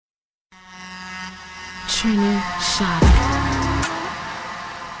Trini Shata.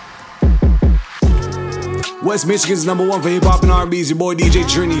 West Michigan's #1 for hip-hop and R&B is your boy DJ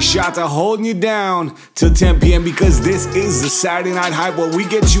Trini Shata, holding you down till 10 p.m. because this is the Saturday Night Hype where we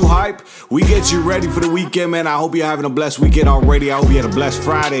get you hype, we get you ready for the weekend, man. I hope you're having a blessed weekend already. I hope you had a blessed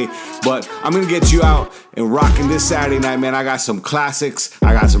Friday, but I'm going to get you out and rocking this Saturday night, man. I got some classics,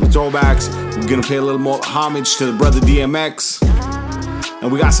 I got some throwbacks. We're going to pay a little more homage to the brother DMX,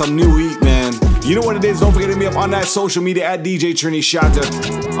 and we got some new heat, man. You know what it is. Don't forget to hit me up on that social media at DJ Trini Shata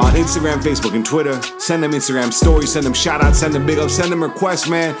on Instagram, Facebook, and Twitter. Send them Instagram stories, send them shout outs, send them big ups, send them requests,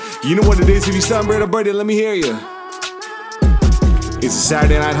 man. You know what it is. If you celebrate a birthday, let me hear you. It's a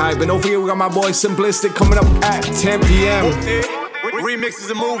Saturday Night Hype. And don't forget, we got my boy Simplistic coming up at 10 p.m. Remix is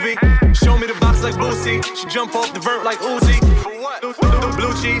a movie. Show me the box like Boosie. She jump off the vert like Uzi. For what?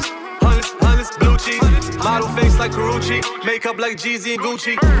 Blue cheese. Hundreds, blue cheese. Model face like Karuchi. Makeup like Jeezy and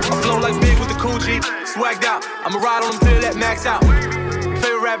Gucci. I flow like Big with the Coochie. Swagged out. I'ma ride on them till that max out.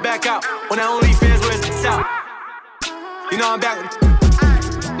 Favorite rap back out. On that OnlyFans where it's out. You know I'm back.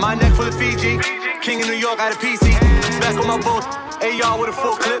 My neck full of Fiji. King of New York out of PC. Back on my boat. AR with a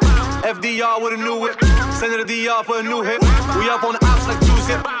full clip. FDR with a new whip. Send it to DR for a new hit. We up on the ops like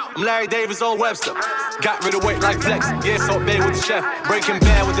 2-zip. I'm Larry Davis on Webster. Got rid of weight like Flex. Yeah, Salt Bay with the chef. Breaking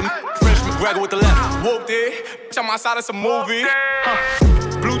Bad with the Fresh McGregor with the left. Whooped it. I'm outside of some movie.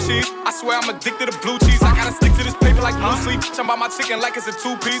 Blue cheese. I swear I'm addicted to blue cheese. I gotta stick to this paper like blue sleep. I'm about my chicken like it's a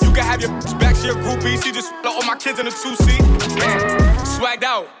 2-piece. You can have your bitch back, she a groupie. She just all my kids in a 2-seat. Swagged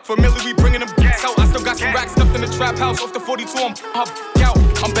out. Familiar, we bringing them out. I still got some racks stuffed in the trap house. Off the 42, I'm out.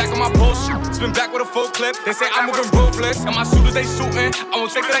 I'm back on my bullshit. Spin back with a full clip. They say I'm moving ruthless. And my shooters, they shooting. I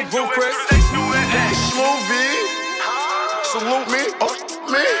won't take that roof, Chris. Smoothie. Salute me. Oh,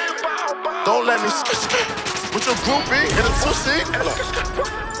 me. Don't let me with your groupie in a 2-seat.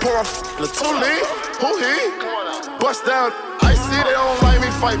 Pour off the 2-lead. Who he? Bust down. I see they don't like me,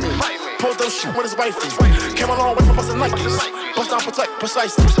 fight me. Pull those shit when it's wifey. Came a long way from busting Nikes. Bust down, protect,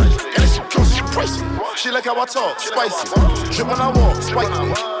 precisely. And she comes, she pricey. She like how I talk, spicy. Drip when I walk, spiky.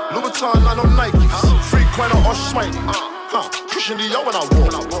 Louboutin, not no Nikes. Frequent or Schmitey. Christian Dior when I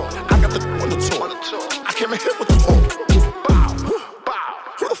walk. I got the on the tour. I came in here with the whole.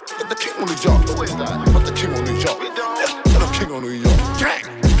 Who the f*** is the king on New York? Who is that? But the king on New York. Yeah, the king on New York. Gang!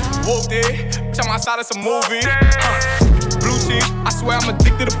 Whooped it. I'm outside of some movie. Blue cheese. I swear I'm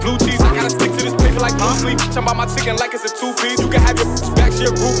addicted to blue cheese. I gotta stick to this paper like blue sleep. I'm about my chicken like it's a 2-piece. You can have your bitch back, she a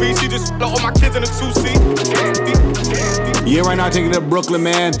groupie. She just all my kids in a 2-seat. Yeah, right now taking it to Brooklyn,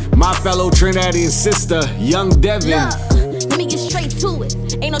 man. My fellow Trinidadian sister, Young Devin. Let me get straight to it.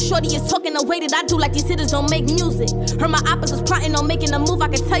 Ain't no shorty is talking the way that I do, like these hitters don't make music. Heard my opposites plotting on making a move, I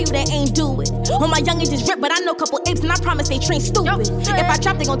can tell you they ain't do it. On my young age is rip, but I know a couple apes and I promise they train stupid. If I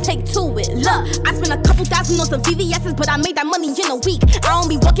drop, they gon' take to it. Look, I spent a couple thousand on some VVS's, but I made that money in a week. I don't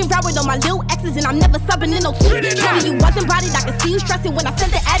be walking around with all my little exes and I'm never subbing in no tweet. Shorty, you wasn't bodied, I can see you stressing when I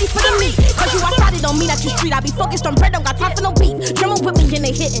send the addy for the meat. Cause you outside, it don't mean that you street. I be focused on bread, don't got time for no beef. Drumming with me and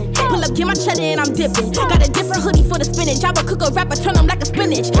they hitting. Pull up, get my cheddar and I'm dipping. Got a different hoodie for the spinach. I would cook a rapper, turn them like a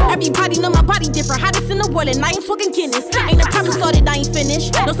spinach. Everybody know my body different, hottest in the world, and I ain't talking Guinness. Ain't the time we started, I ain't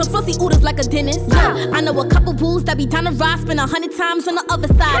finished. Know some fussy oodles like a dentist. I know a couple bulls that be down the ride, spend 100 times on the other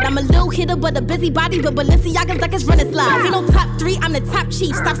side. I'm a little hitter, but a busybody, but Balenciaga's like it's running slides. Ain't no top 3, I'm the top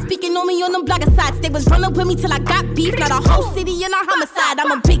chief. Stop speaking on me on them blogger sites. They was running with me till I got beef. Not a whole city in a homicide.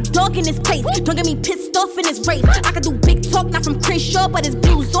 I'm a big dog in this place. Don't get me pissed off in this race. I can do big talk, not from Crenshaw, but it's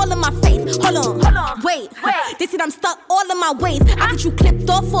blues all in my face. Hold on, wait. They said I'm stuck all in my ways. I get you clipped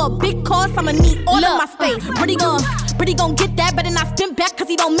off for a big cost, I'ma need all of my space. Pretty gon' get that, better not spin back, cause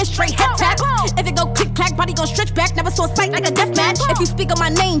he don't miss straight head taps. If it go click clack, body gon' stretch back, never saw sight like a death match. If you speak on my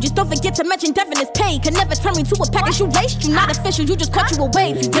name, just don't forget to mention Devin is paid. Can never turn me to a package you laced. You not official, you just caught you a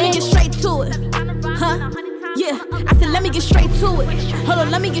wave. Let me get straight to it. Yeah, I said let me get straight to it. Hold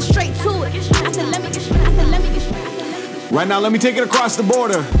on, let me get straight to it. I said let me get straight. Right now, let me take it across the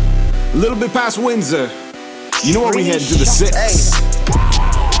border. A little bit past Windsor. You know where we heading to the 6. Hey.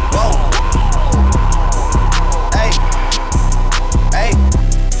 Whoa. Hey.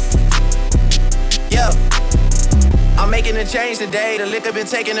 Yeah. I'm making a change today. The liquor been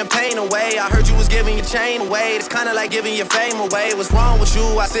taking the pain away. I heard you was giving your chain away. It's kinda like giving your fame away. What's wrong with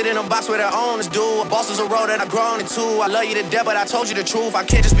you? I sit in a box where the owners do. A boss is a road that I've grown into. I love you to death, but I told you the truth. I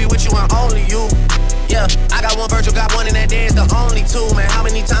can't just be with you and only you. Yeah, I got one Virgil, got one in that day, it's the only two, man. How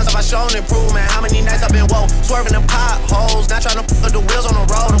many times have I shown improvement? How many nights I've been woke, swerving the potholes, not trying to put the wheels on the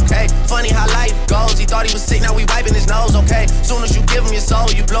road, okay? Funny how life goes, he thought he was sick, now we wiping his nose, okay? Soon as you give him your soul,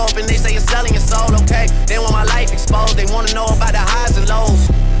 you blow up and they say you're selling your soul, okay? They want my life exposed, they wanna know about the highs and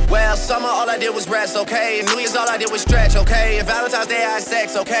lows. Well, some Summer, all I did was rest, okay? And New Year's, all I did was stretch, okay? And Valentine's Day, I had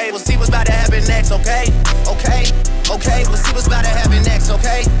sex, okay? We'll see what's about to happen next, okay? Okay, okay, we'll see what's about to happen next,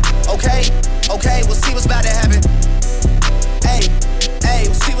 okay? Okay, okay, we'll see what's about to happen. Hey, hey,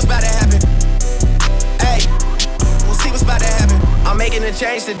 we'll see what's about to happen. Hey, we'll see what's about to happen. I'm making a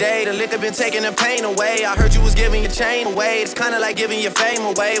change today. The liquor been taking the pain away. I heard you was giving your chain away. It's kinda like giving your fame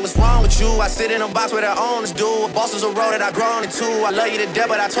away. What's wrong with you? I sit in a box where the owners do. A boss is a road that I grown into. I love you to death,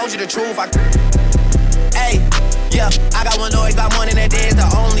 but I told you the truth. Hey, yeah, I got one Lord, got one in that day, it's the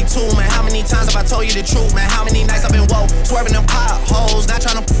only two, man. How many times have I told you the truth, man? How many nights I've been woke, swerving them potholes, not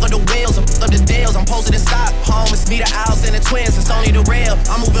trying to fuck up the wheels, or fuck up the deals. I'm posted in Stockholm, it's me, the Owls, and the Twins, it's only the real.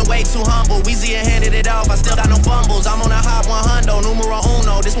 I'm moving way too humble, Weezy and handed it off, I still got no fumbles. I'm on a hot 100, numero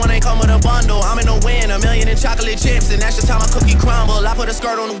uno, this one ain't come with a bundle. I'm in the win, $1 million in chocolate chips, and that's just how my cookie crumble. I put a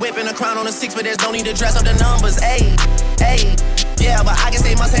skirt on the whip and a crown on the 6, but there's no need to dress up the numbers. Ayy, ayy, yeah, but I guess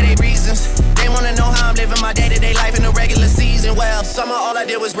they must have their reasons. They wanna know how I'm living my day-to-day life in the regular season. Well, summer all I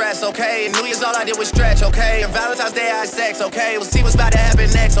did was rest, okay? And New Year's all I did was stretch, okay? And Valentine's Day I had sex, okay? We'll see what's about to happen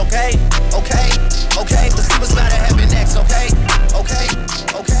next, okay? Okay, okay, we'll see what's about to happen next, okay? Okay,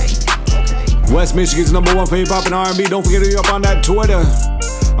 okay, okay. West Michigan's #1 for hip-hop and R&B. Don't forget to hit up on that Twitter,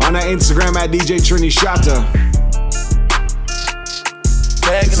 on that Instagram at DJ Trini Shatta.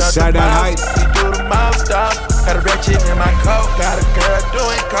 Saturday Night Hype. We do the most stuff. Got a red chick in my coat. Got a girl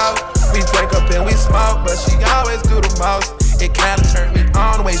doing coke. We drink up and we smoke, but she always do the most. It kinda turned me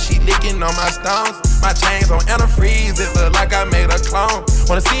on the way she licking on my stones. My chains on antifreeze, it look like I made a clone.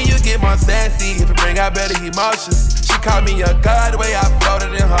 Wanna see you get more sassy if you bring out better emotions. She called me a god the way I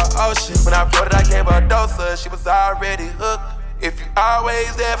floated in her ocean. When I floated, I gave her a dose of, she was already hooked. If you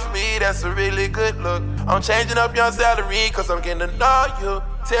always there for me, that's a really good look. I'm changing up your salary, cause I'm getting to know you.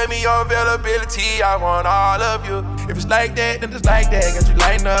 Tell me your availability, I want all of you. If it's like that, then it's like that. Got you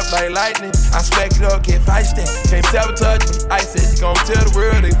lighting up like lightning. I smack it up, get feisty. Can't sabotage when I said you gon' tell the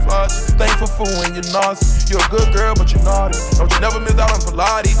world they flaws you. Thankful for when you're naughty. You're a good girl, but you're naughty. Don't you never miss out on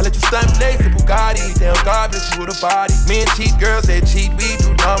Pilates. I let you stunt lace the Bugatti. Damn God bless you with a body. Me and cheat girls, they cheat. We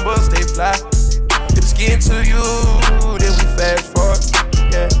do numbers, they fly. Get the skin to you, then we fast forward.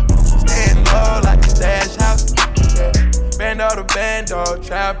 Yeah, stand low like a stash house. Yeah, band all the band, dog,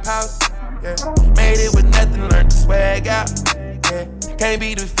 trap house. Yeah, made it with nothing, learned to swag out. Yeah, can't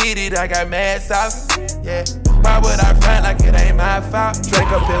be defeated, I got mad sauce. Yeah, why would I front like it ain't my fault?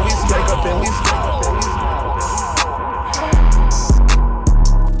 Drink up and we drink up and we drink up and we.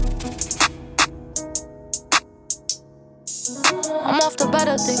 I'm off the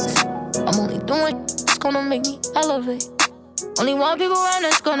better things. I'm only doing it's gonna make me elevate. Only one people around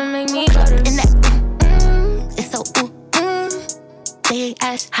that's gonna make me better. And that it's so They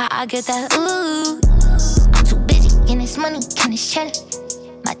ask how I get that I'm too busy getting this money, getting this cheddar.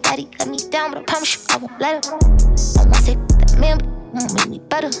 My daddy let me down, but I promise you I won't let him. I won't say that man, but won't make me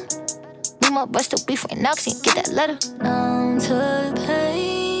better. Me my breast still beef right now, 'cause he get that letter. Numb to the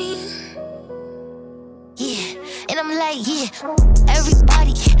pain. Yeah, and I'm like, yeah,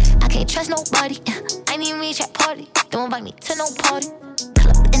 everybody, I can't trust nobody. I need me at party, don't invite me to no party. Pull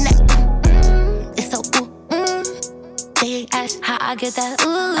up in that, it's so They ask how I get that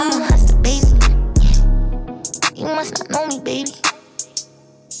I'm a hustler, baby. Yeah. You must not know me, baby.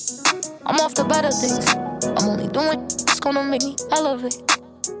 I'm off the better things. I'm only doing it's gonna make me elevate.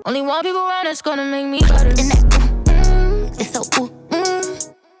 Only one people around that's gonna make me better. And that it's so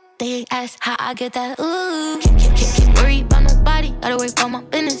They ask how I get that Can't worry about nobody, gotta worry about my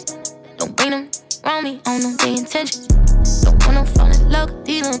business. Don't bring them around me, I don't know their intentions. Don't wanna fall in love,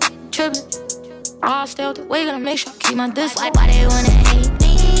 these them trippin'. I'll stay out the way, gotta make sure I keep my distance. Why they wanna hate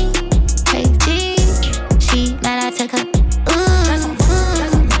me? Crazy. She mad I took her.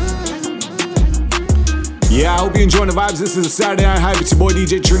 Yeah, I hope you're enjoying the vibes. This is the Saturday Night Hype. It's your boy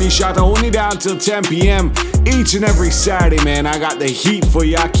DJ Trini Shatta, holding you down till 10 p.m. each and every Saturday, man. I got the heat for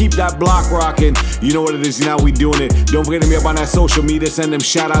you. I keep that block rocking. You know what it is, you know how we doing it. Don't forget to be up on that social media. Send them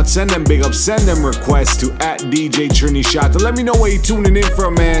shout outs, send them big ups, send them requests to @DJ Trini Shatta. Let me know where you're tuning in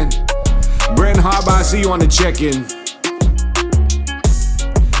from, man. Brent Harbaugh, I see you on the check-in.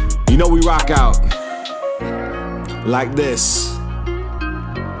 You know we rock out like this.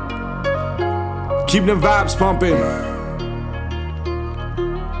 Keep them vibes pumping.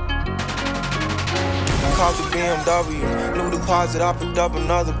 Caught the BMW, new deposit, I picked up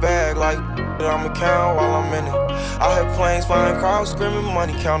another bag like I'ma count while I'm in it. I hear planes flying, crowds screaming,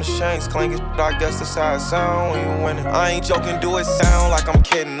 money counting shanks, clanking. I guess that's how it sound when you winning. I ain't joking, do it sound like I'm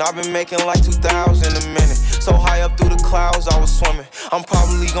kidding. I've been making like 2,000 a minute. So high up through the clouds, I was swimming. I'm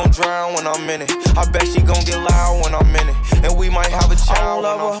probably gon' drown when I'm in it. I bet she gon' get loud when I'm in it. And we might have a child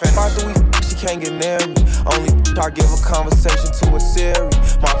when I'm finished. After we she can't get near me. Only I give a conversation to a Siri.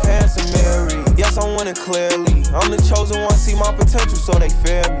 My pants are married. Yes, I'm winning clearly. I'm the chosen one, see my potential, so they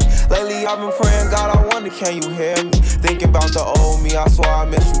fear me. Lately, I've been praying, God, I wonder, can you hear me? Thinking about the old me, I swear I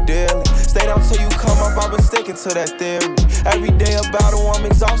miss you dearly. Stay down till you come up, I've been sticking to that theory. Every day a battle, I'm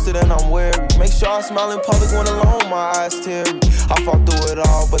exhausted and I'm weary. Make sure I smile in public when alone, my eyes teary. I fought through it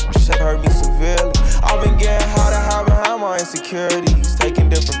all, but the shit hurt me severely. I've been getting how to hide behind my insecurities. Taking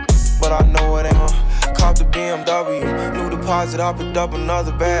different, but I know it ain't. Caught the BMW, new deposit, I picked up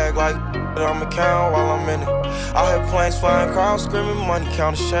another bag like that I'ma count while I'm in it. I hear planes flying, crowds screaming, money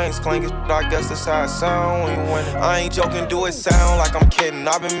counting shanks, clanking. I guess that's how it sound when you winning. I ain't joking, do it sound like I'm kidding.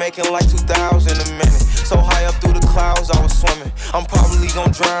 I've been making like 2,000 a minute. So high up through the clouds, I was swimming. I'm probably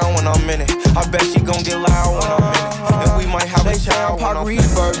gon' drown when I'm in it. I bet she gon' get loud when I'm in it. And we might have a child when I'm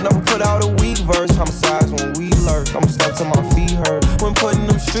reverse. Never put out a weak verse. Homicides when we lurk. I'm stuck till my feet hurt. When putting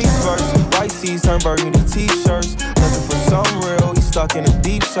them streets first. White tees turn burgundy t-shirts. Looking for some real. He's stuck in a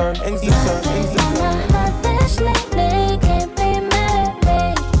deep search. Lately, can't be mad at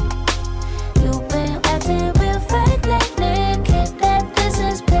me. You've been acting real fake lately. Keep that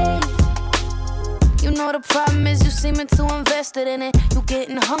distance, please. You know the problem is you seeming too invested in it. You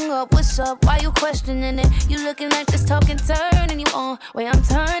getting hung up, what's up? Why you questioning it? You looking like this talking turning you on. Way I'm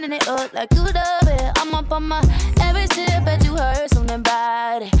turning it up like you love it. I'm up on my every step, bet you heard something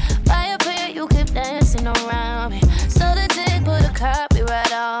about it. Fire pit, you keep dancing around me. So the dick put a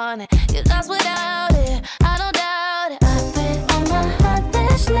copyright on it. You lost without it, I don't doubt it. I've been on my hot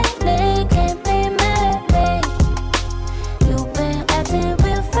dish lately. Can't be mad at me. You've been acting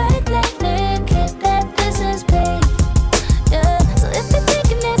real fake lately. Keep that distance, please. Yeah, so if you're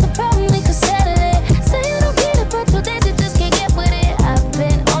thinking there's a problem, we could settle it. Say you don't get it, but today you just can't get with it. I've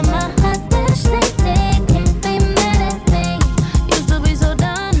been on my hot dish lately. Can't be mad at me. Used to be so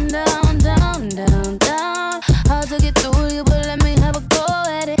down, down, down, down, down. Hard to get through you, but let me have a go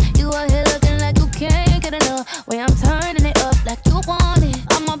at it. You out here looking like you can't get enough. Way I'm turning it up like you want it.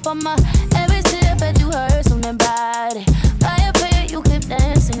 I'm up on my every step, bet you heard something about it. Fire pit, you keep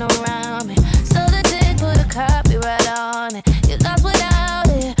dancing around me. So the dick put a copyright on it. You lost without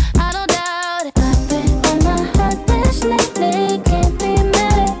it, I don't doubt it. I've been on my hot dish lately. Can't be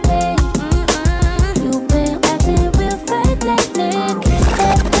mad at me. You've been acting real fake lately. Keep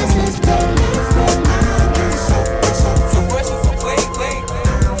that distance, please. So fresh and so clean, clean.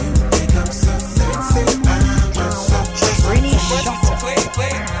 You think I'm so sexy? I'm just so Trini fresh and so clean,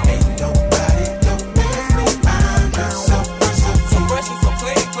 clean. Ain't nobody don't miss me. I'm just so Fresh and so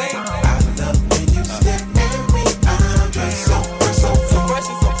clean, clean. I love when you stare at me. I'm just so Fresh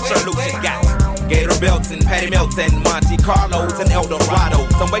and so clean, Sir Lucas got Gator belts and Patty Melts and Monte Carlos and Eldorado.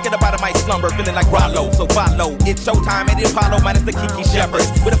 So I'm waking up out of my slumber feeling like Rollo. So follow, it's showtime at the Apollo minus the Kiki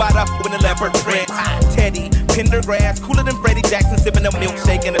Shepherds. With about up with the leopard print. Teddy, Pendergrass, cooler than Freddie Jackson, sipping a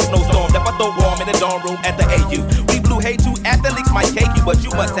milkshake in a snowstorm. Left I throw warm in the dorm room at the AU. We blew hay to athletes might cake you, but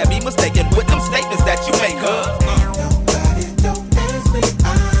you must have me mistaken with them statements that you make, nobody don't miss me.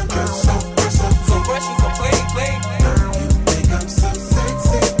 I'm just so fresh and so clean, clean. You think I'm so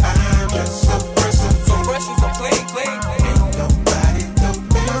sexy? I'm just so fresh and so clean, clean. Ain't nobody don't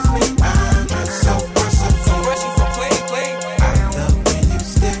miss me. I'm just so fresh and so clean, clean. I love when you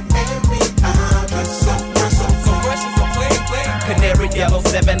stare at me. I'm just so fresh and so clean, clean. Canary yellow,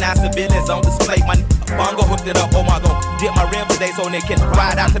 7-9 civilians on display. My bongo hooked it up, oh my god. Dip my rim today so they can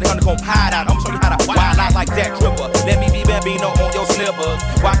ride out to the honeycomb hide out. I'm show you how to wild out like Jack Tripper. Let me be Bambino on your slippers.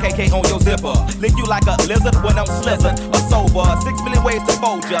 YKK on your zipper. Lick you like a lizard when I'm slizzard. A sober, 6 million ways to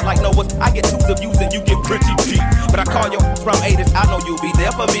fold ya. Like Noah's, I get twos of views and you get pretty cheap. But I call you from 80s, I know you be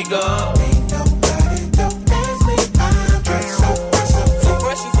there for me, girl. Ain't nobody don't miss me. I'm just so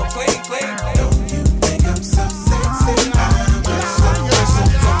fresh and so clean, clean. Don't you think I'm so sexy? I'm just so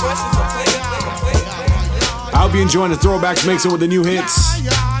fresh and so clean, clean. I hope you enjoying the throwbacks mixing with the new hits.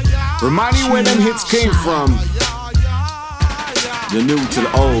 Remind you where them hits came from. The new to the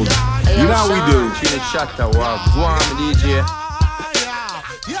old. You know how we do. Trini Shatta, wow. Go on, DJ.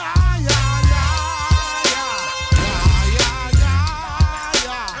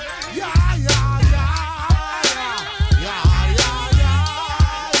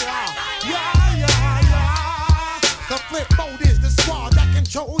 The flip mode is the squad that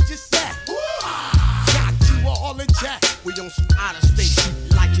controls your set. Got you all in check. We on some outer space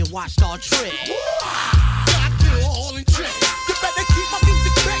like you watch Star Trek. Got you all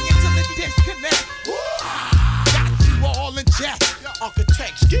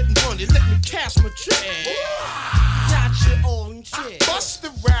chick. Got your own chick. Bust the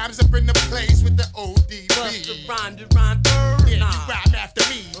rhymes up in the place with the ODB. Bust the rhyme, yeah, you rhyme after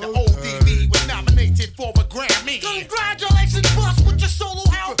me. The ODB was nominated for a Grammy. Congratulations, Bust, with your solo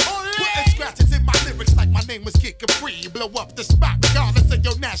album. Putting scratches in my lyrics like my name was Kid Capri. You blow up the spot regardless of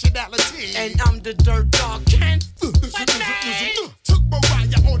your nationality. And I'm the dirt dog Ken. Took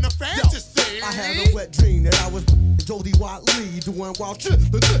Mariah on a fantasy. I had a wet dream that I was Jody Watley doing wild shit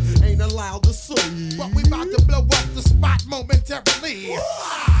that ain't allowed to see. But we about to blow up the spot momentarily.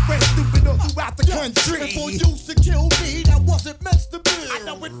 Red stupid all throughout the country. And for you to kill me, that wasn't meant to be. I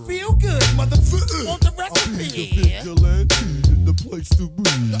know it feel good, motherfucker. Want the recipe? I'll be the vigilante in the place to be.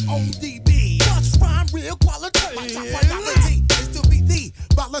 The ODB. Bust rhyme real quality. My top priority is to be the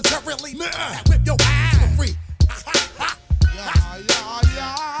voluntarily. Whip your ass for free.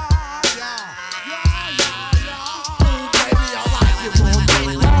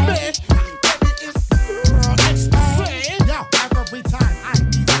 Every time I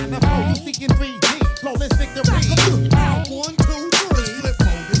design a flow, you seeking 3D, flawless victory. Now 1, 2, 3. Flip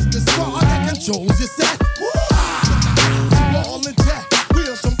mode is the squad that controls your set. We're all in tech.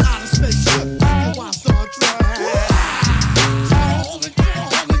 We're some kind of spaceship. You want Star Trek?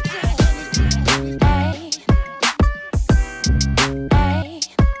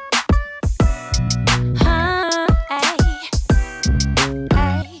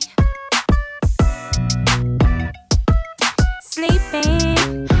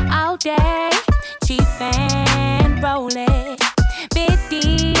 Sleeping all day, chiefin', rollin', Big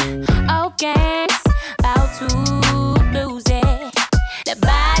D, oh gangs, about to lose it. The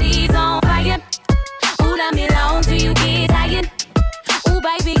body's on fire. Ooh, let me alone till you get tired. Ooh,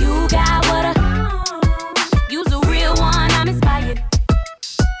 baby, you got what you's a real one, I'm inspired.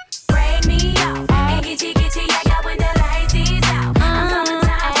 Break me off and get you, yeah, when the lights is out. I'm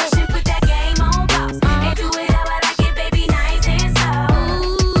summertime, I should put that game on pause and do it how I like it, baby, nice and slow.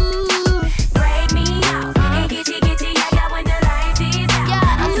 Ooh, break me off and get you, yeah, when the lights is out.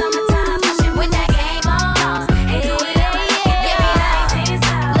 I'm summertime, I should put that game on pause and do it how I like it, baby, nice and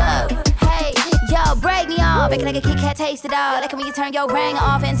slow. Look, hey, yo, break me off, back like a Kit Kat, taste it all. Like when you turn your ring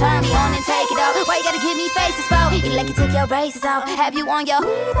off and turn me on and take it off. Why you gotta give me faces for? You like to take your braces off, have you on your?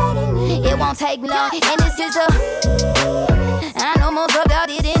 It won't take me long, and this is a. I know most of y'all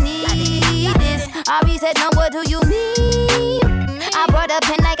didn't need this. Ari said, no, what do you mean? I brought up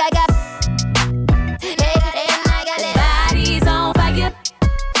pen like I got. Hey, and I got that. Body's on fire.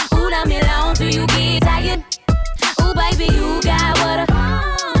 Ooh, let me alone till you get tired. Ooh, baby, you got what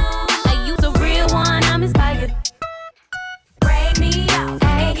like you's a real one, I'm inspired. Break me off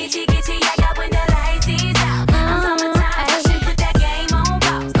and get you, yeah, when the lights is out. I'm summertime, I should put that game on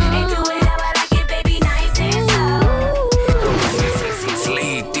pause and do it how I like it, baby, nice and slow.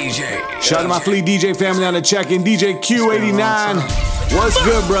 Fleet DJ. Shout out to my Fleet DJ family on the check-in. DJ Q89. What's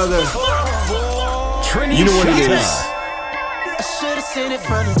good, brother? You know what it is. I should've seen it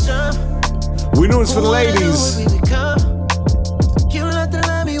from the jump. We know it's for the ladies. You love to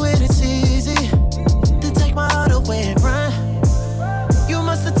love me when it's easy to take my heart away and run. You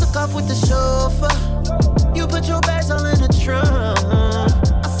must have took off with the chauffeur. You put your bags all in the trunk.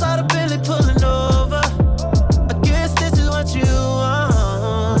 I saw the Billy pulling over. I guess this is what you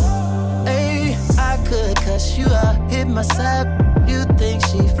want. Hey, I could cuss you out, hit my side. You think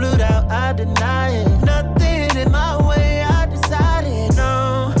she flew out, I deny it. Nothing in my way, I decided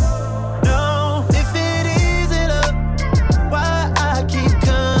no. If it isn't love, why I keep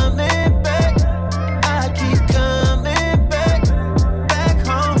coming back? I keep coming back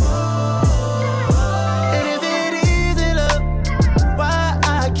home. And if it isn't love, why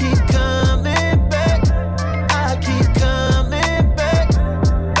I keep coming back? I keep coming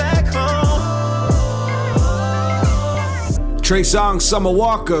back home. Trey Songz, Summer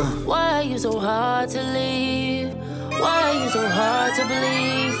Walker. Why are you so hard to leave? Why are you so hard to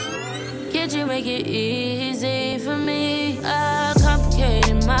believe? Can't you make it easy for me? I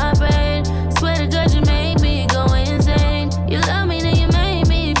complicated my brain. Swear to God, you made me go insane. You love me, then you made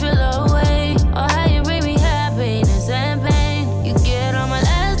me feel away. Or how you bring me happiness and pain. You get on my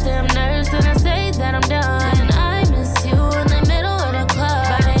last damn nerves, then I say that I'm done. And I miss you in the middle of the club.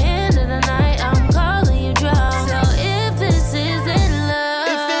 By the end of the night, I'm calling you drunk. So if this isn't love,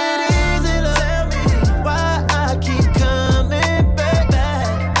 if it isn't love, tell me why I keep coming back.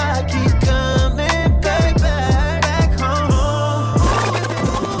 I keep coming back home.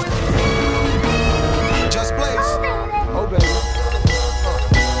 Just Blaze. Oh, baby.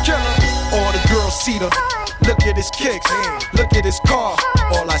 Killer. All the girls see the. Look at his kicks. Look at his car.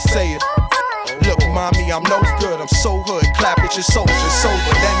 All I say is. Look, mommy, I'm no good, I'm so hood. Clap at your soldiers, sober,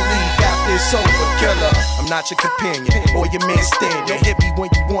 then leave after it's over. Killer, I'm not your companion or your man stand. Don't hit me when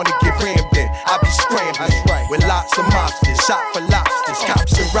you wanna get rammed in. I be scrambling with lots of mobsters, shot for lobsters,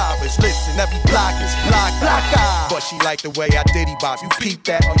 cops and robbers. Listen, every block is block. But she like the way I diddy bop. You peep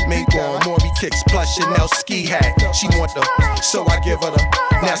that? Mink on Maury kicks plus Chanel ski hat. She want the, so I give her the.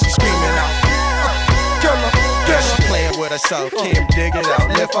 Now she screaming out. Yeah, she playing with herself. Kim, dig it out,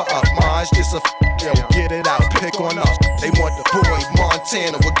 lift her up. Mine's just a yo, get it out, pick one up. They want the boy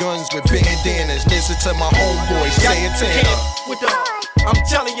Montana with guns with bandanas. Listen to my homeboy Santana. With the, I'm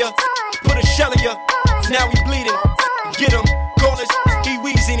telling ya, put a shell in ya. Now he bleeding. Get him, call us. He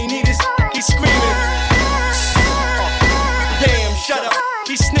wheezing, he need us. He's screaming. Damn, shut up.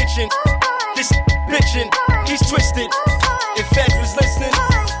 He's snitching. This bitching. He's twisted. If Feds was listening,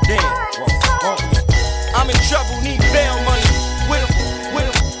 damn. I'm in trouble, need bail money. With him,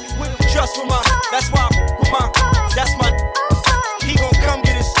 just for my. That's why that's my. He gon' come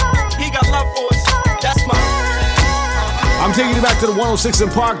get us. He got love for us. That's my. I'm taking you back to the 106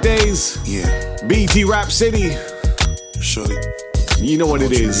 and Park days. Yeah. BT Rap City. Shorty. You know what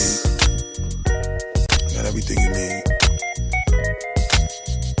it is. I got everything you need.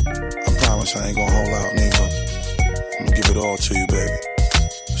 I promise I ain't gonna hold out, nigga. I'm gonna give it all to you, baby.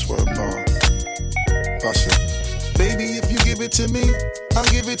 Swear to God. Bust it. Baby, if you give it to me, I'll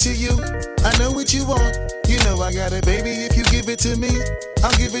give it to you. I know what you want. You know I got it, baby. If you give it to me,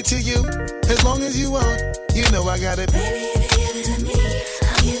 I'll give it to you. As long as you want, you know I got it. Baby, if you give it to me,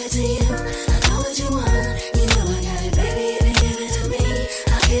 I'll give it to you. I know what you want. You know I got it, baby. If you give it to me,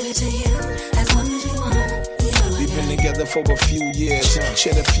 I'll give it to you. As long as you want. We've been together for a few years,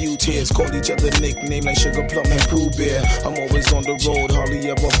 shed a few tears, called each other nicknames like Sugar Plum and Pooh Bear. I'm always on the road, hardly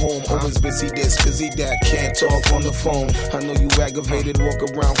ever home. Always busy this, busy that, can't talk on the phone. I know you aggravated, walk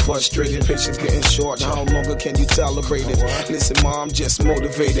around frustrated. Patience getting short, how longer can you tolerate it? Listen, ma, I'm just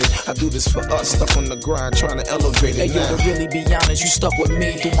motivated. I do this for us, stuck on the grind, trying to elevate it. Hey, yo, to really be honest, you stuck with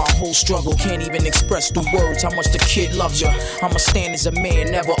me through my whole struggle. Can't even express through words how much the kid loves you. I'ma stand as a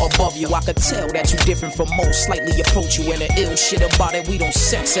man, never above you. I could tell that you different from most, slightly approach you. And the ill shit about it, we don't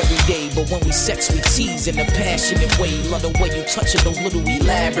sex every day, but when we sex, we tease in a passionate way. Love the way you touch it, those little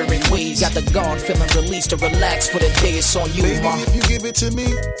elaborate ways. Got the guard feeling released to relax for the day. It's on you, baby, ma. If you give it to me,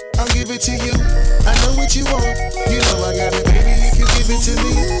 I'll give it to you. I know what you want. You know I got it, baby. If you give it to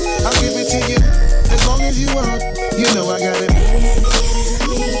me, I'll give it to you. As long as you want, you know I got it. Baby, if you give it to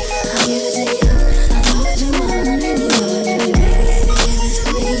me, I'll give it to you. I know what you want. You know I got it, baby. If you give it to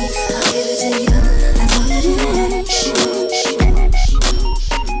me, I'll give it to you. As long as you want.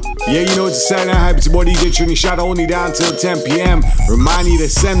 Yeah, you know it's a Saturday Night Hype. It's your boy DJ Trini. Shout out only down till 10 p.m. Remind you to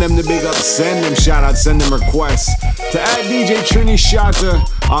send them the big ups, send them shout outs, send them requests. To add DJ Trini Shatta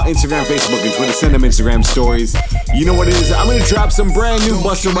on Instagram, Facebook, and Twitter. Send them Instagram stories. You know what it is. I'm gonna drop some brand new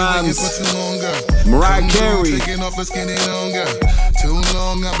Busta Rhymes. Mariah Carey. Too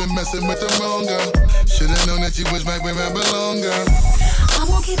long, I've been messing with the wrong girl. Should've known that you was right where I belong, girl. I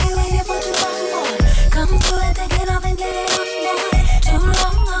won't keep you waiting for too long, boy. Come through and take it off and get it on, boy. Too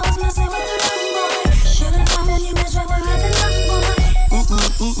long, I was messing with the wrong boy. Should've known when you was right where I belong, boy.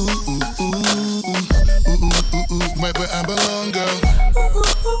 Right where I belong, girl.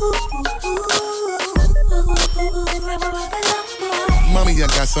 Mommy, I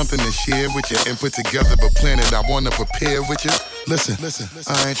got something to share with you and put together, but planet I wanna prepare with you. Listen,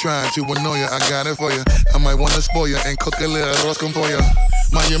 I ain't trying to annoy you, I got it for you. I might wanna spoil you and cook a little arroz con pollo.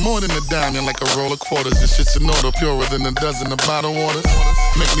 Man, you're more than a diamond, like a roll of quarters. This shit's an order, purer than a dozen of bottled waters.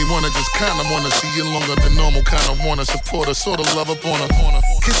 Make me wanna just kinda wanna see you longer than normal, kinda wanna support her, sorta love up on her.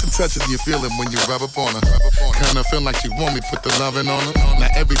 Kiss and touch it, you feel it when you rub up on her. Kinda feel like she want me, put the loving on her. Now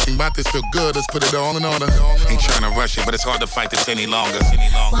everything about this feel good, let's put it all in order. Ain't trying to rush it, but it's hard to fight this any longer.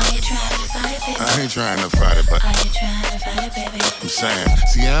 Why you trying to fight it, baby? I ain't trying to fight it, but Are you trying to fight it, baby? I'm saying,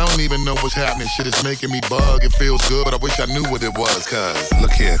 see, I don't even know what's happening. Shit is making me bug. It feels good, but I wish I knew what it was. Cause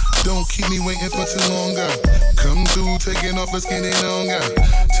look here, don't keep me waiting for too long, girl. Come through, taking off, let's get it on, girl.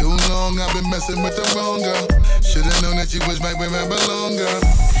 Too long, I've been messing with the wrong girl. Should've known that you was right where I belong, girl.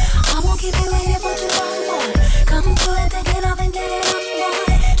 I won't keep you waiting for too long, boy. Come through and take it off and get it on, boy.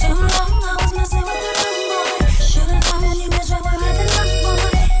 Too long, I was messing with the wrong boy. Should've known when you was right where I belong, boy.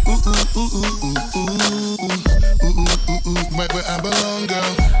 Right where I belong,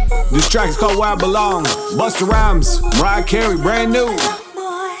 girl. This track is called Where I Belong. Busta Rhymes, Mariah Carey, brand new.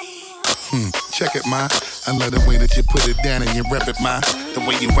 Check it, ma. I love the way that you put it down and you rep it, ma. The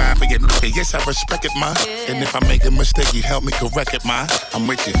way you ride for your nigga, yes, I respect it, ma. And if I make a mistake, you help me correct it, ma. I'm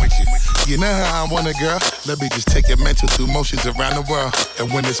with you. You know how I want it, girl. Let me just take your mental through motions around the world.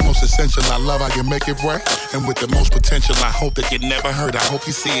 And when it's most essential, I love I can make it work. And with the most potential, I hope that you never hurt. I hope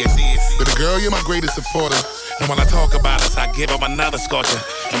you see it. But the girl, you're my greatest supporter. And when I talk about us, I give them another sculpture.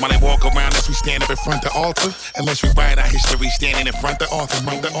 And when they walk around us, we stand up in front of the altar. Unless we write our history, standing in front of the author.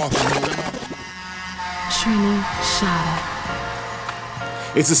 Trini Shatta.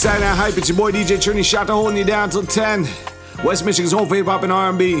 It's the Saturday Night Hype. It's your boy DJ Trini Shatta holding you down till 10. West Michigan's home for hip hop and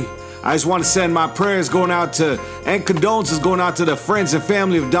R&B. I just want to send my prayers going out to, and condolences going out to the friends and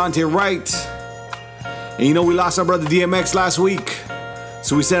family of Dante Wright. And you know we lost our brother DMX last week.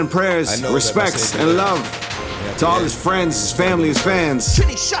 So we send prayers, respects, and love to all his friends, his family, his fans.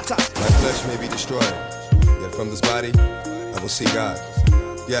 Trini Shatta. My flesh may be destroyed, yet from this body I will see God.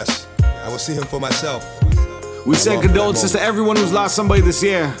 Yes, I will see him for myself. We send condolences to everyone who's lost somebody this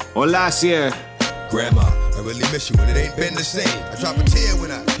year or last year. Grandma, I really miss you and it ain't been the same. I drop a tear when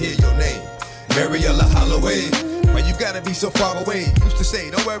I hear your name. Mariella Holloway. Why you gotta be so far away? Used to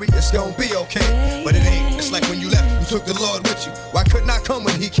say, don't worry, it's gonna be okay. But it ain't. It's like when you left, you took the Lord with you. Why couldn't I come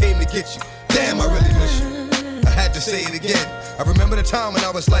when he came to get you? Damn, I really miss you. I had to say it again. I remember the time when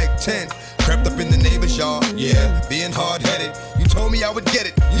I was like 10. Crept up in the neighbor's yard, yeah, being hard-headed. You told me I would get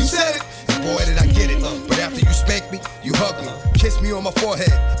it. You said it. Boy, did I get it. But after you spanked me, you hugged me, kissed me on my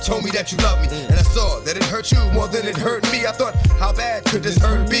forehead, told me that you loved me. And I saw that it hurt you more than it hurt me. I thought, how bad could this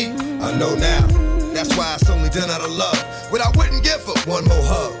hurt be? I know now. That's why it's only done out of love. What I wouldn't give for one more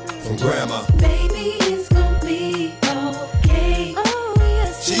hug from Grandma. Baby, it's gonna be okay. Oh,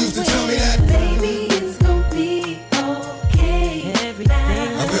 yes, she used to tell me that. Baby, it's gonna be okay. Everything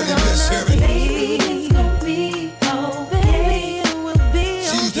I really miss hearing. Baby, it's gonna be okay. It will be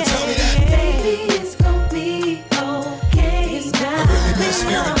she used to tell me that. Baby, it's gonna be okay. I really miss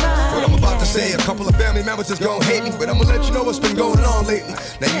hearing what I'm about to say. A couple of family members is gonna hate me, but I'm gonna let you know what's been going on lately.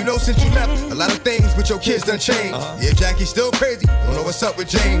 Now you know since you left, a lot of things with your kids done changed. Yeah, Jackie's still crazy. Don't know what's up with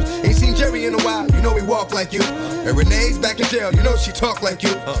James. Ain't seen Jerry in a while. You know he walk like you. And Renee's back in jail. You know she talk like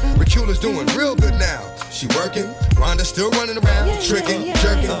you. Racula's doing real good now. She working. Rhonda's still running around, tricking,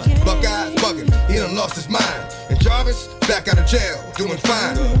 jerking. Buckeye's bugging. He done lost his mind. And Jarvis back out of jail, doing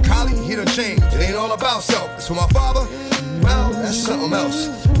fine. Collie, he done changed. It ain't all about self. It's for my father. Well, that's something else.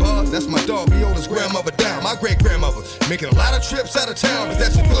 Buzz, that's my dog. He oldest grandmother down. My great grandmother making a lot of trips out of town, but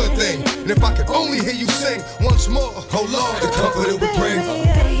that's a good thing. And if I could only hear you sing once more, oh Lord, the comfort it would bring.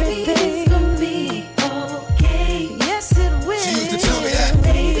 Baby, it's gonna be okay. Yes, it will. She used to tell me that.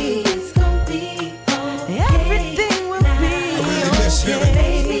 Baby, it's gonna be okay. Everything will be I really miss hearing.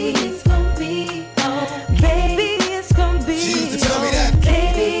 Baby, it's gonna be okay. Baby, it's gonna be She used to tell me that.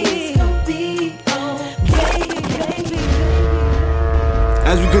 Baby, it's gonna be okay. Baby.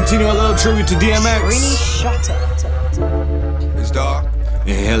 As we continue a little tribute to DMX. It's dark.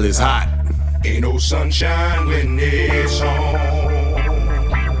 And hell is hot. Ain't no sunshine when it's on.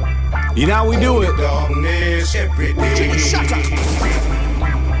 You know how we do it. Darkness every day.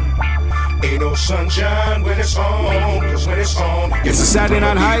 Ain't no sunshine when it's on. Cause when it's on, it's a Saturday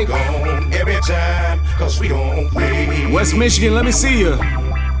Night Hype. Every time, cause we don't play. West Michigan, let me see you.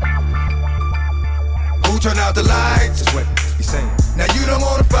 Who turned out the lights? That's what he's saying. Now you don't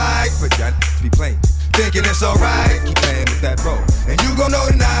wanna fight, but got to be plain. Thinking it's alright, keep playing with that role. And you gon' know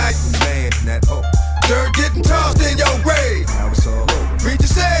tonight when you land in that hole. Dirt getting tossed in your grave. Now it's all over. Preacher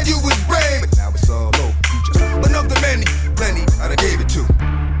said you was brave, but now it's all over. You just one of the many, plenty I done gave it to.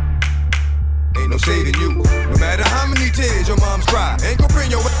 Ain't no saving you. No matter how many tears your mom's cry, ain't gon'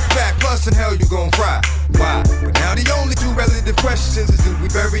 bring your ass back. Plus in hell you gon' fry. Why? But now the only two relative questions is do we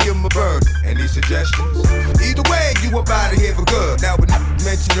bury him or burn? Any suggestions? Either way, you up out of here for good. Now when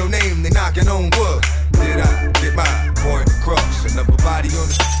mention your name, they knocking on wood. Did I get my point across? Another body on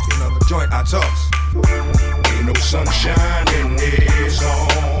the another joint I toss. Ain't no sunshine in this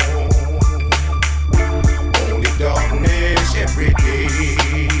home. Only darkness every day.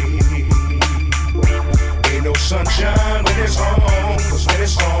 Ain't no sunshine when it's on. Cause when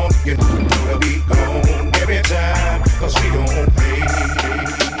it's on, you know that we gone every time. Cause we don't play.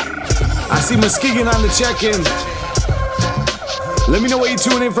 I see Muskegon on the check-in. Let me know where you're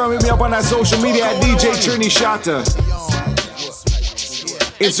tuning in from. Hit me up on that social media at DJ Trini Shatta.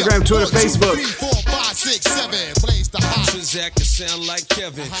 Instagram, Twitter, Facebook. 3, 4, 5, 6, 7. Blaze the hot. Trizak can sound like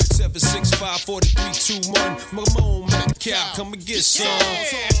Kevin. 765-4321. Mamone, Macau, come and get some.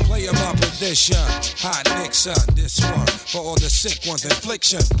 Play my position. Hot Nixon, this one. For all the sick ones,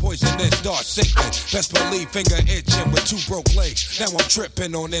 infliction. Poisonous, dark sickness. Best believe finger itching with 2 broke legs. Now I'm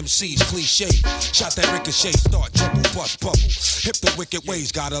tripping on MC's cliche. Shot that ricochet, start trouble, bust bubble. Hip the wicked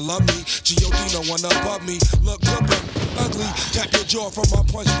ways, gotta love me. G.O.D. no one above me. Look good but ugly. Tap your jaw from my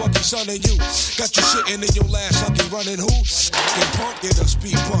punch, Bucky, son of you. Got you shitting in your last lucky running who? Fucking punk, get a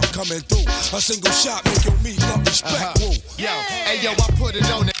speed bump coming through. A single shot make your meat love respect. Yo, hey yo, I put it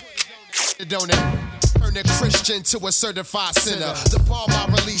on it. Turn a Christian to a certified sinner. The bomb I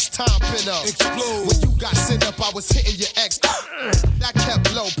released, time pinner. Explode. When you got sent up, I was hitting your ex. That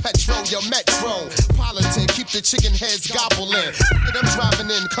kept low, petrol, your metro. Politan, keep the chicken heads gobbling. And I'm driving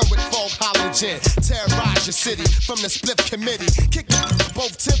in, come with fog halogen. Terrorize your city from the split committee. Kick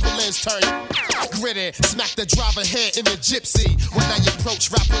both Timberlands, turn gritty. Smack the driver head in the gypsy. When I approach,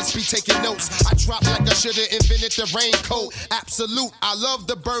 rappers be taking notes. I drop like I should've invented the raincoat. Absolute, I love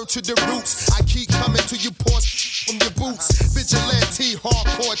the bird to the roots. I keep coming to you, pause from your boots. Vigilante,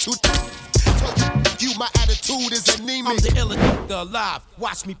 hardcore to you, my attitude is anemic. I'm the illest alive,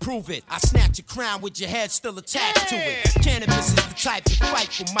 watch me prove it. I snatch your crown with your head still attached to it. Cannabis is the type to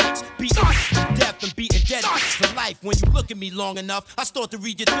fight for mics. Beating death and beating dead for life. When you look at me long enough, I start to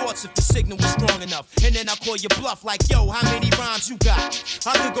read your thoughts if the signal was strong enough. And then I call your bluff like, yo, how many rhymes you got?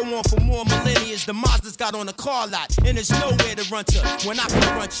 I could go on for more millennia. The Mazda's got on a car lot. And there's nowhere to run to. When I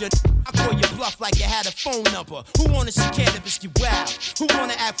confront you, I call your bluff like you had a phone number. Who wanna see cannabis get wild? Who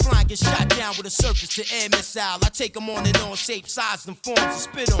wanna act fly and get shot down with a surface to air missile? I take them on and on, shape, size, and forms to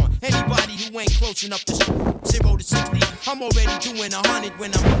spit on. Anybody who ain't close enough to 0 to 60, I'm already doing 100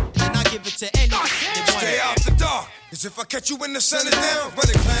 when I'm and I give it to anyone. Stay out the dark, as if I catch you when the sun is down. Run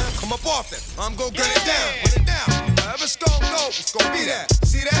it, clown, come up off it. I'm gon' gun it down, run it down. However it's gon' go, it's gon' be that.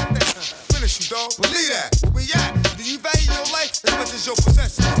 See that? Finish you, dog. Believe that. Where we at? Do you value your life as much as your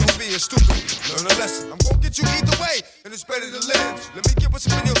possession? Don't be a stupid. Learn a lesson. I'm gon' get you either way, and it's better to live. Let me get what's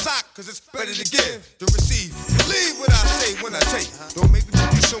up in your sock, cause it's better to give than receive. Believe what I say when I take. Don't make me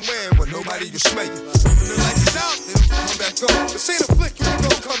put you somewhere where nobody can smell you. When the lights is out, then come back on. This ain't a flick, you ain't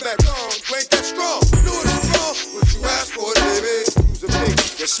gon' come back on. You ain't that strong. Do it wrong. What you ask for it, baby. Use a pig.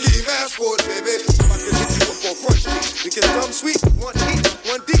 Your scheme ask for it, baby. If I can hit you up on front street, you get dumb sweet. One heat,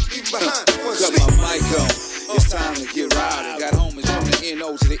 one deep, even behind. One Cut sleep. my mic on. It's time to get rowdy. Got homies from the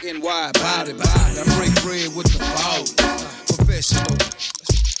NO to the NY. Body. I break bread with the ballers. Professional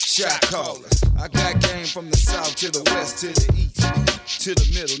shot callers. I got game from the south to the west to the east to the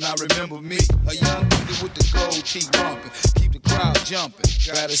middle. Now remember me, a young nigga with the gold teeth bumping. Keep the crowd jumping.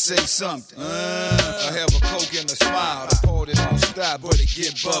 Gotta say something. I have a coke and a smile. The party don't stop, but it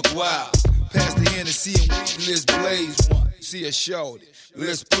get buck wild. Pass the Hennessy and weed, let's blaze one. See a shorty,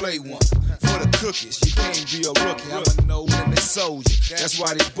 let's play one. For the cookies, you can't be a rookie. I'm a no-limit soldier, that's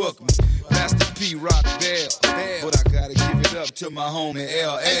why they book me. Master P. Rock Bell, but I gotta give it up to my homie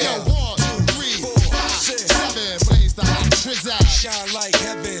LL. Hey yo, 1, 2, 3, 4, 5, 6, 7, blaze the hot Trizak. Shine like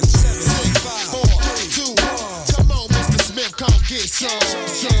heaven. 7, 6, 5, 4, 2, 1. Come on, Mr. Smith, come get some.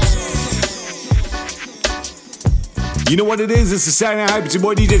 You know what it is? It's the Saturday Night Hype. It's your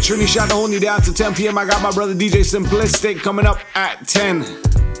boy DJ Trini. Shot to hold you down to 10 p.m. I got my brother DJ Simplistic coming up at 10.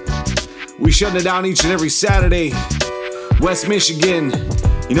 We shut it down each and every Saturday. West Michigan.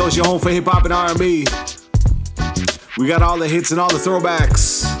 You know it's your home for hip hop and R&B. We got all the hits and all the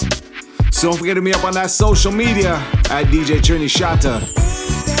throwbacks. So don't forget to meet up on that social media at DJ Trini Shata.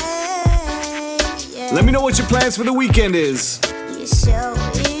 Let me know what your plans for the weekend is. You show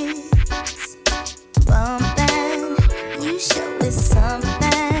is bumpin'. You show is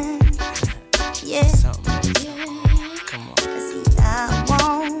something. Yeah. Come on. See, I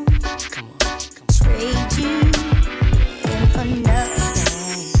won't trade you in for nothing.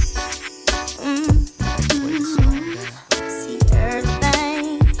 See,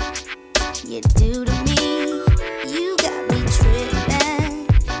 everything you do to me, you got me trippin'.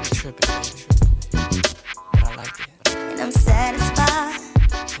 And I'm satisfied.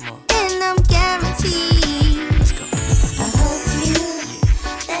 And I'm guaranteed. I hope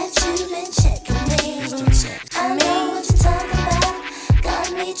that you've been checking me. I know what you're talking about.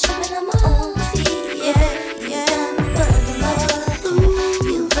 Got me tripping on my own feet. Yeah. Got me bugging, Lord. Ooh,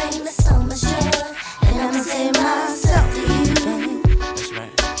 you bring me so much joy. And I'ma say myself to you. That's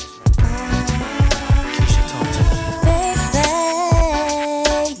right.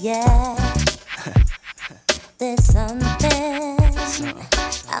 Baby, yeah. There's something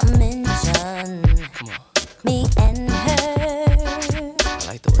I mentioned. Me and her. I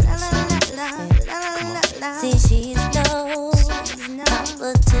like the way that sounds. See, she's no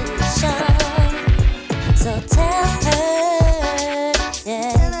competition. So tell her,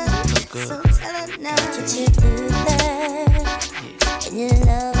 yeah. So tell her now that you do that, and you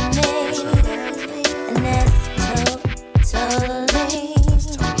love me, and that's totally,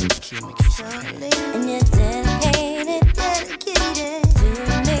 and you're dedicated to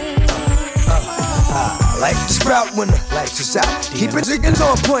me. Like the sprout when the lights is out. Keep it chickens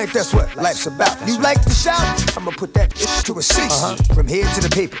on point, that's what life's about. You like the shout? I'ma put that ish to a cease. From here to the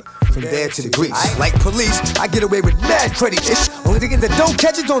paper, from there to the grease. Like police, I get away with mad credit-ish. Only thing that don't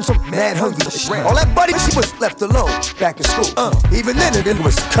catch it on some mad hungry ish. All that buddy, she was left alone back in school. Even then, it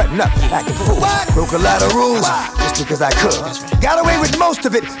was cutting up, acting fool. Broke a lot of rules just because I could. Got away with most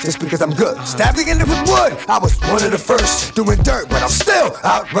of it just because I'm good. Stabbing in it with wood, I was one of the first. Doing dirt, but I'm still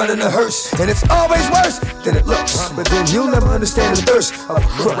out running the hearse. And it's always worse than it looks. But then you'll never understand the thirst of a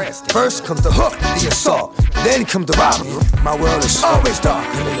crook. First comes the hook, the assault. Then comes the robbery. My world is always dark.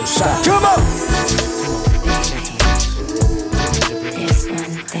 Come on! There's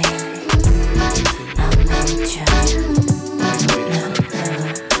one thing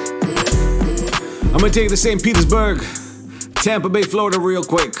I'm gonna take you to St. Petersburg, Tampa Bay, Florida real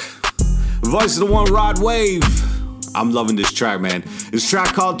quick. Voice of the one, Rod Wave. I'm loving this track, man. This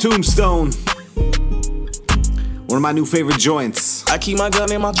track called Tombstone. One of my new favorite joints. I keep my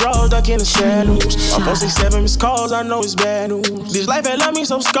gun in my drawers, duck in the shadows. My 467 missed calls, I know it's bad news. This life had left me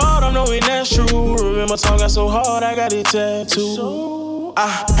so scarred, I'm knowing that's true. Remember, tongue got so hard, I got it tattooed. I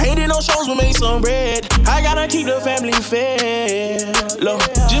hated no shows, but made some bread. I gotta keep the family fed. Look,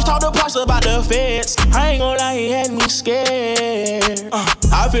 just talk to Pops about the feds. I ain't gon' lie, he had me scared.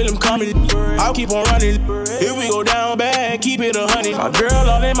 I feel him coming, I'll keep on running. If we go down bad, keep it 100. My girl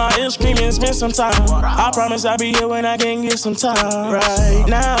all in my ear screaming, spend some time. I promise I'll be here when I can get some time. Right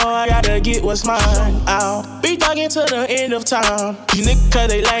now, I gotta get what's mine. I'll be thugging to the end of time. These niggas cause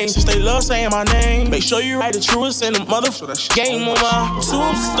they lame, since they love saying my name. Make sure you write the truest in the motherfucker game on my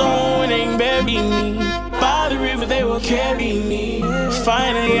tombstone, ain't bury me. By the river they will carry me.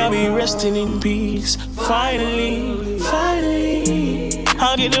 Finally I'll be resting in peace. Finally,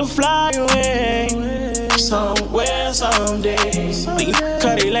 I'll get to fly away somewhere someday. These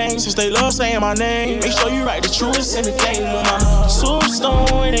cut they lame since they love saying my name. Make sure you write the truest in the game on my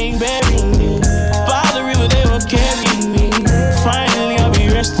tombstone, ain't bury me. By the river they will carry me. Finally I'll be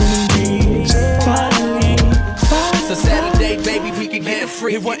resting in peace. Finally. It's a Saturday, baby, we could get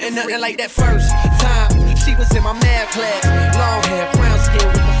free. It wasn't nothing like that first time. She was in my math class. Long hair, brown skin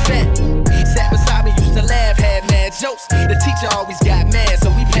with the fat. Sat beside me, used to laugh, had mad jokes. The teacher always got mad, so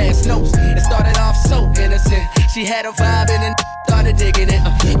we passed notes. It started off so innocent. She had a vibe and then started digging it.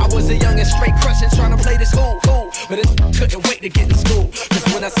 I was a young and straight crushing, trying to play this cool. But it couldn't wait to get to school. Cause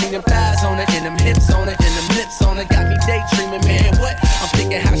when I seen them thighs on it, and them hips on it, and them lips on it, got me daydreaming, man, what? I'm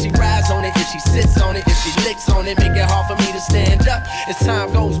thinking how she rides on it, if she sits on it, if she licks on it, make it hard for me to stand up. As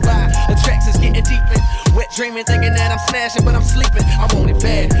time goes by, the tracks is getting deeper. Wet dreaming, thinking that I'm smashing, but I'm sleeping. I want it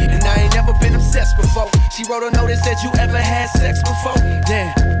bad, and I ain't never been obsessed before. She wrote a note that said, you ever had sex before?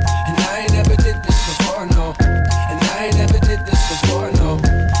 Damn, and I ain't never did this before, no. And I ain't never did this before, no.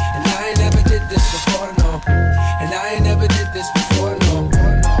 And I ain't never did this before, no. And I ain't never did this before, no.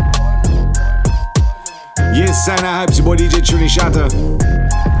 Yes, Saturday Night Hype's your boy DJ Trini Shatta.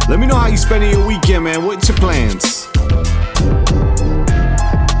 Let me know how you spending your weekend, man. What's your plans?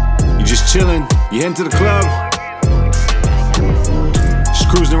 You just chilling? You heading to the club? Just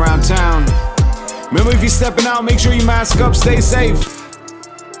cruising around town? Remember, if you're stepping out, make sure you mask up, stay safe.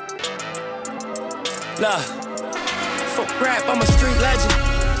 Nah, fuck rap, I'm a street legend.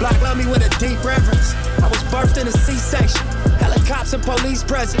 Block love me with a deep reverence. I was birthed in a C-section. Helicopters and police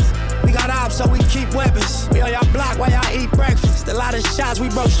presence. We got ops, so we keep weapons. We on y'all block while y'all eat breakfast. A lot of shots, we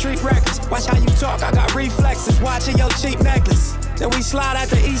broke street records. Watch how you talk, I got reflexes. Watching your cheap necklace. Then we slide out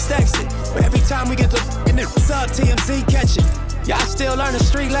the east exit. But every time we get to f***ing it, sub TMZ catch it. Y'all still learning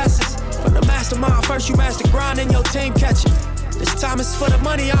street lessons. From the mastermind, first you master grind and your team catch it. This time it's for the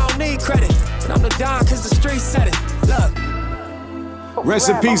money, I don't need credit. But I'm the Don cause the streets said it. Look. Rest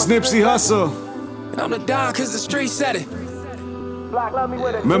in peace, Nipsey Hussle. And I'm the Don cause the streets said it.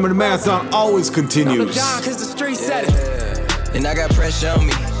 Remember, the marathon always continues. I'm the Don cause the streets said it. And I got pressure on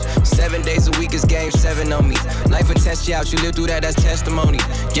me. 7 days a week is game 7 on me. Life will test you out, you live through that, that's testimony.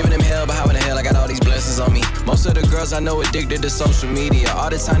 Giving them hell, but how in the hell I got all these blessings on me? Most of the girls I know addicted to social media. All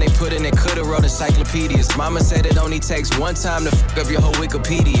the time they put in, they could've wrote encyclopedias. Mama said it only takes one time to fuck up your whole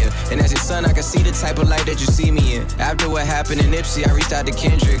Wikipedia. And as your son, I can see the type of life that you see me in. After what happened in Nipsey, I reached out to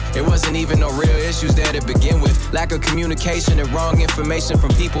Kendrick. It wasn't even no real issues there to begin with. Lack of communication and wrong information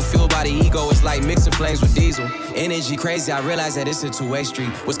from people fueled by the ego. It's like mixing flames with diesel. Energy crazy, I realize that it's a two-way street.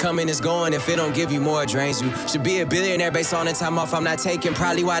 What's coming is going, if it don't give you more, it drains you. Should be a billionaire based on the time off I'm not taking.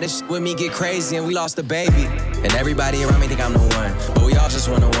 Probably why this shit with me get crazy and we lost a baby. And everybody around me think I'm the one, but we all just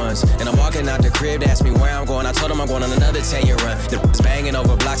one-on-ones. And I'm walking out the crib, they ask me where I'm going. I told them I'm going on another 10-year run. The banging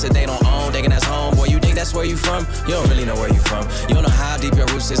over blocks that they don't own, thinking that's home. Boy, you think that's where you from? You don't really know where you from. You don't know how deep your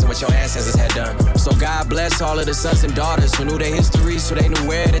roots is and what your ancestors had done. So God bless all of the sons and daughters who knew their history, so they knew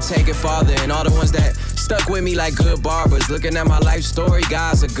where to take it farther. And all the ones that stuck with me like good barbers. Looking at my life story,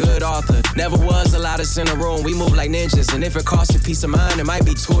 God's a good author. Never was a lot of in a room, we move like ninjas. And if it costs you peace of mind, it might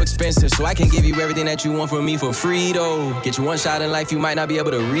be too expensive. So I can give you everything that you want from me for free though. Get you one shot in life, you might not be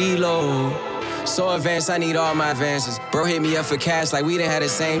able to reload. So advanced, I need all my advances. Bro hit me up for cash like we didn't have the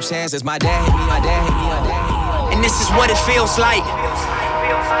same chances. My dad hit me, my dad hit me, my dad hit me. And this is what it feels like.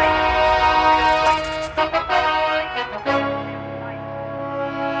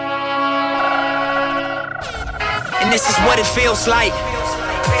 And this is what it feels like.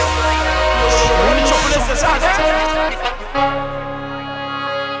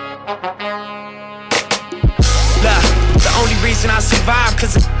 Look, the only reason I survive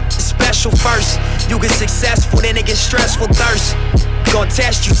cause it's special first. You get successful, then it gets stressful thirst. Gonna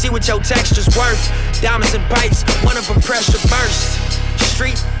test you, see what your texture's worth. Diamonds and pipes, one of them pressure burst.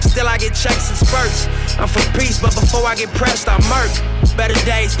 Street, still I get checks and spurts. I'm for peace, but before I get pressed, I murk. Better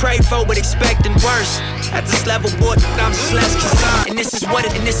days, pray for, but expecting worse. At this level, boy, I'm just less concerned. And this is what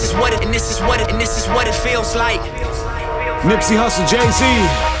it, and this is what it, and this is what it, and this is what it feels like. Nipsey Hussle, Jay-Z.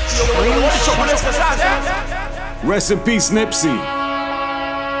 Rest in peace, Nipsey.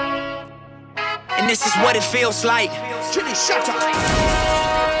 And this is what it feels like. Trini, shut up.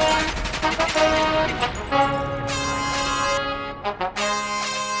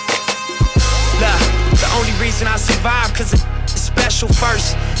 The only reason I survive cause it's special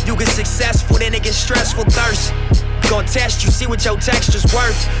first. You get successful, then it gets stressful thirst. Gonna test you, see what your texture's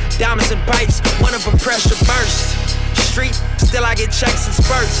worth. Diamonds and pipes, one of them pressure burst. Street, still I get checks and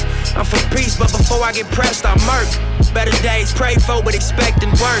spurts. I'm for peace, but before I get pressed, I murk. Better days, pray for, but expecting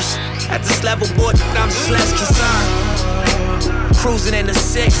worse. At this level, boy, I'm just less concerned. Cruising in the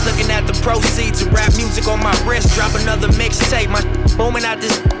 6, looking at the proceeds of rap music on my wrist. Drop another mixtape, my booming out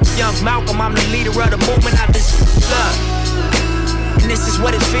this young Malcolm. I'm the leader of the movement out this love. And this is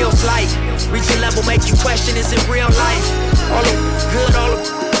what it feels like. Reach a level, make you question, is it real life? All the good, all the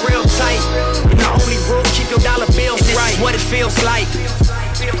real tight. And the only rule, keep your dollar bills right. This is what it feels like.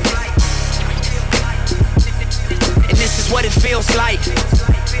 And this is what it feels like.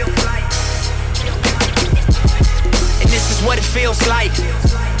 And this is what it feels like.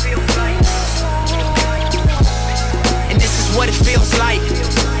 And this is what it feels like.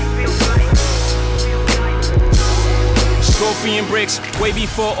 Scorpion bricks, way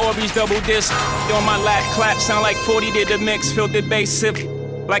before Orbeez double disc. On my lap, clap, sound like 40 did the mix. Filtered bass, sip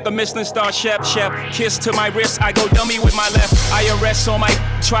like a Michelin star chef. Kiss to my wrist, I go dummy with my left. IRS on my,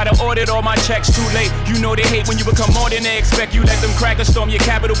 try to audit all my checks, too late. You know they hate when you become more than they expect. You let them crackers storm your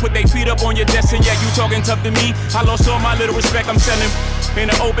capital, put their feet up on your desk, and yet you talking tough to me. I lost all my little respect, I'm selling in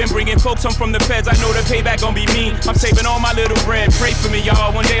the open, bringing folks home from the feds. I know the payback gon' be mean. I'm saving all my little bread, pray for me,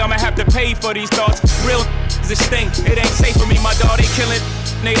 y'all. One day I'ma have to pay for these thoughts. Real is this thing, it ain't safe for me, my dog, they killing.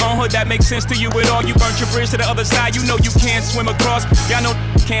 They own hood, that makes sense to you at all. You burnt your bridge to the other side, you know you can't swim across. Y'all know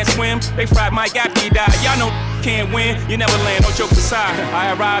can't swim, they fried Mike after he died. Y'all know can't win, you never land, no jokes aside.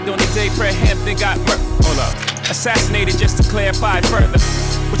 I arrived on the day Fred Hampton got murdered. Hold up, assassinated just to clarify further.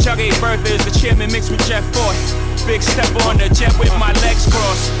 What y'all gave birth is the chairman mixed with Jeff Ford. Big step on the jet with my legs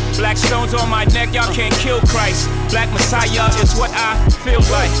crossed. Black stones on my neck, y'all can't kill Christ. Black Messiah is what I feel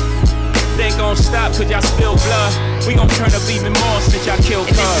like. They ain't gon' stop cause y'all spill blood. We gon' turn up even more since y'all killed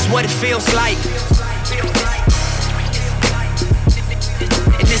and this is what it feels like.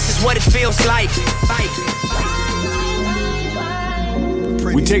 And this is what it feels like.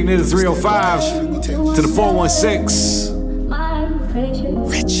 We taking it to 305 to the 416.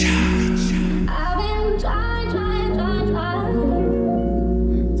 Rich.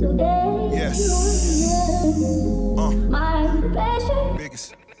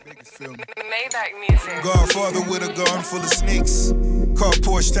 Maybach music. Godfather with a garden full of snakes. Car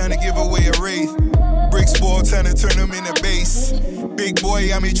Porsche trying to give away a wraith. bricks boil, time to turn them into bass. Big boy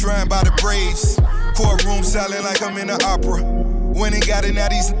got me trying by the Braves. Courtroom silent like I'm in an opera. When they got it, now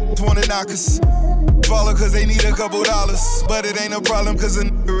these wanna knock us. Follow cause they need a couple dollars. But it ain't a problem cause a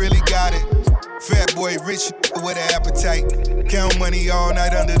nigga really got it. Fat boy, rich with an appetite. Count money all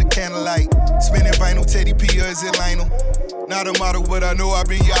night under the candlelight. Spinning vinyl, Teddy P or is it Lionel? Not a model, but I know I've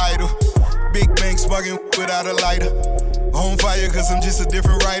been your idol. Big bank smuggling without a lighter. On fire cause I'm just a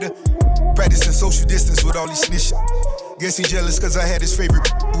different writer. Practicing social distance with all these snitching. Guess he jealous cause I had his favorite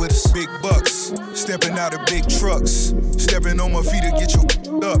with us. Big bucks, stepping out of big trucks. Stepping on my feet to get your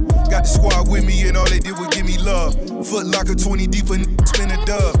up. Got the squad with me and all they did was give me love. Foot locker 20 deep and spin a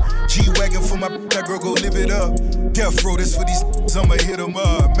dub. G-Wagon for my that girl, go live it up. Death row, this for these I'ma hit them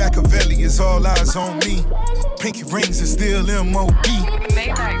up. Machiavelli is all eyes on me. Pinky rings is still M.O.B.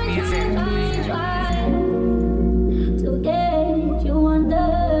 They like music. To get you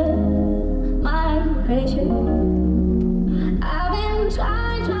under my pressure.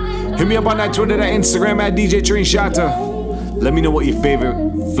 Hit me up on that Twitter, that Instagram at DJ Trini Shatta. Let me know what your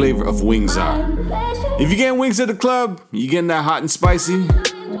favorite flavor of wings are. If you're getting wings at the club, you getting that hot and spicy,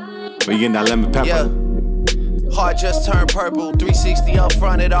 or you getting that lemon pepper? Yeah. Heart just turned purple. 360 up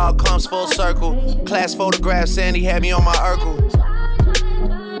front, it all comes full circle. Class photograph, Sandy had me on my Urkel.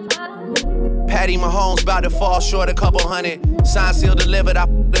 Patty Mahomes about to fall short a couple hundred. Sign seal delivered, I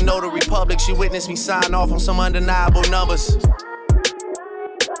the Notary Public. She witnessed me sign off on some undeniable numbers.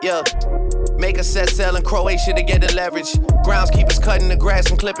 Yeah, make a set sail in Croatia to get the leverage. Groundskeepers cutting the grass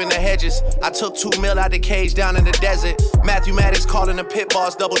and clipping the hedges. I took 2 mil out the cage down in the desert. Matthew Maddox calling the pit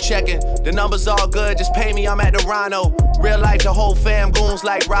boss, double checking. The numbers all good, just pay me, I'm at the Rhino. Real life, the whole fam goons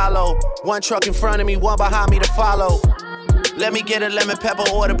like Rollo. One truck in front of me, one behind me to follow. Let me get a lemon pepper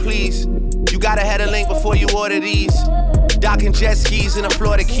order, please. You gotta have a link before you order these. Docking jet skis in the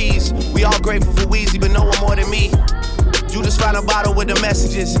Florida Keys. We all grateful for Weezy, but no one more than me. You just found a bottle with the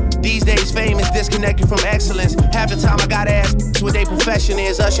messages. These days fame is disconnected from excellence. Half the time I gotta ask what their profession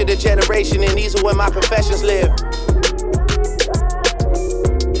is. Usher the generation and these are where my professions live.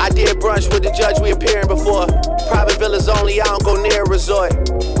 I did brunch with the judge we appearing before. Private villas only, I don't go near a resort.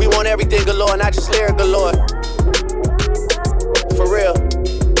 We want everything galore, not just lyric galore. For real.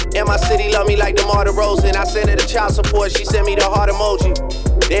 And my city love me like DeMar DeRozan. I sent her the child support, she sent me the heart emoji.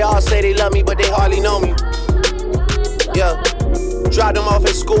 They all say they love me, but they hardly know me. Yeah, dropped him off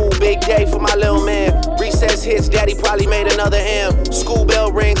at school, big day for my little man. Recess hits, daddy probably made another M. School bell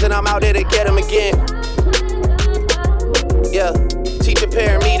rings and I'm out there to get him again. Yeah, teacher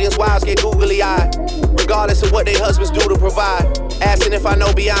parent meetings, wives get googly eyed. Regardless of what their husbands do to provide. Asking if I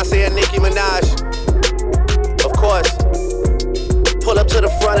know Beyonce and Nicki Minaj. Of course. Pull up to the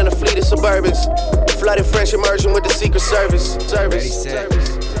front in a fleet of Suburbans. Flooded French immersion with the Secret Service. Ready, set,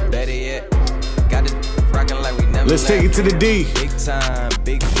 better yet. Got this rockin' like we never Let's take it to the D. Big time,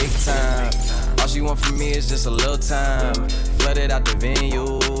 big time. All she want from me is just a little time. Flooded out the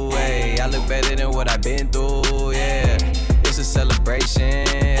venue, hey. I look better than what I've been through, yeah. It's a celebration,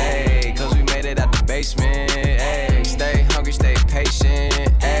 hey. Cause we made it out the basement, hey. Stay hungry, stay patient,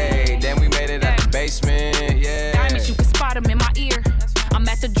 hey. Then we made it out the basement, yeah. Diamonds, you can spot them in my ear. I'm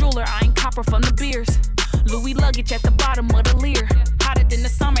at the jeweler, I ain't copper from the beers. Louis luggage at the bottom of the Lear. Hotter than the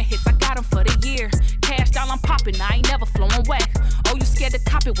summer hits, I got them for the year. Cash down, I'm popping, I ain't never flowing whack. Oh, you scared to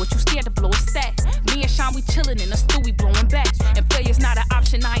cop it, what you scared to blow a stack? Me and Sean, we chillin' in the stew, we blowing back. And failure's not an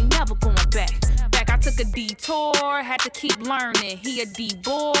option, I ain't never going back. I took a detour, had to keep learning. He a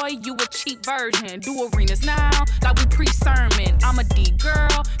D-boy, you a cheap version. Do arenas now, like we pre-sermon. I'm a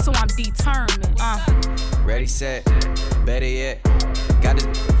D-girl, so I'm determined. Ready, set, better yet. Got this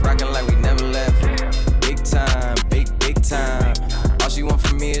rockin' like we never left. Big time, big time. All she want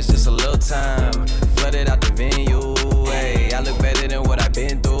from me is just a little time. Flooded out the venue, hey. I look better than what I've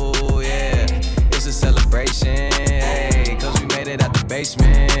been through, yeah. It's a celebration, hey. Cause we made it out the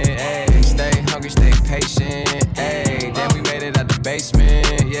basement, hey. Stay hungry, stay patient, hey. Then we made it out the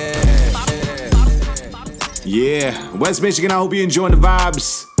basement, yeah. Yeah, West Michigan, I hope you're enjoying the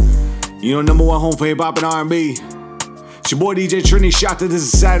vibes. You know, number one home for hip-hop and R&B. It's your boy DJ Trini Shatta. This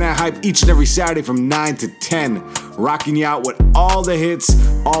is Saturday Night Hype each and every Saturday from 9 to 10. Rocking you out with all the hits,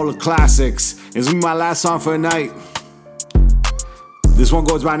 all the classics. It's gonna be my last song for the night. This one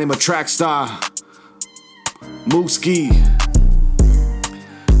goes by the name of Trackstar. Mooski.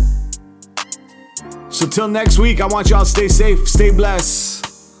 So till next week, I want y'all to stay safe, stay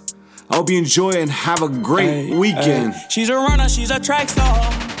blessed. I hope you enjoy and have a great weekend. She's a runner, she's a track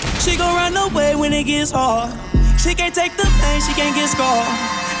star. She gon' run away when it gets hard. She can't take the pain, she can't get scarred.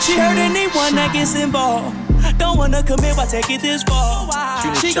 She hurt anyone that gets involved. Don't wanna commit, why take it this far?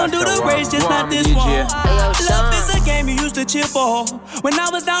 She gon' do the race, just not this one. Love is a game you used to cheer for. When I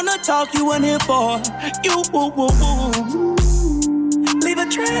was down to talk, you weren't here for. You, woo, woo, woo. Leave a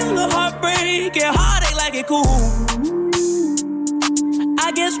trail of heartbreak and heartache like it cool.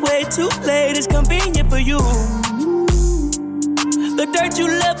 I guess way too late is convenient for you. The dirt you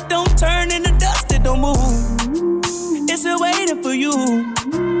left don't turn into dust, it don't move. It's still waiting for you.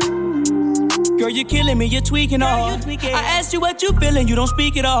 Girl, you're killing me, you're tweaking all. I asked you what you feeling, you don't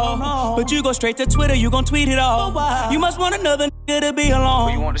speak it all. But you go straight to Twitter, you gon' tweet it all. You must want another nigga to be alone.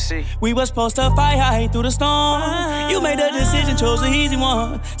 What you want to see? We was supposed to fight high through the storm. You made a decision, chose the easy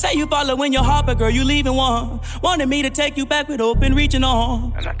one. Say you following your heart, but girl, you leaving one. Wanted me to take you back with open reaching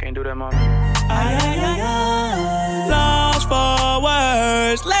on. And I can't do that, mama. Lost for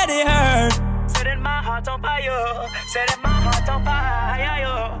words, let it hurt. Setting my heart on fire, setting my heart on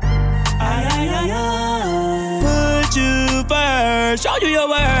fire. Put you first, show you your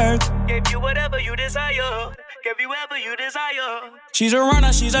worth. Gave you whatever you desire. Give you whatever you desire. She's a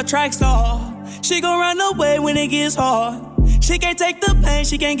runner, she's a track star. She gon' run away when it gets hard. She can't take the pain,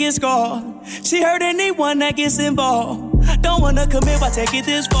 she can't get scarred. She hurt anyone that gets involved. Don't wanna commit, why take it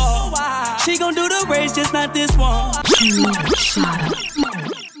this far? She gon' do the race, just not this one.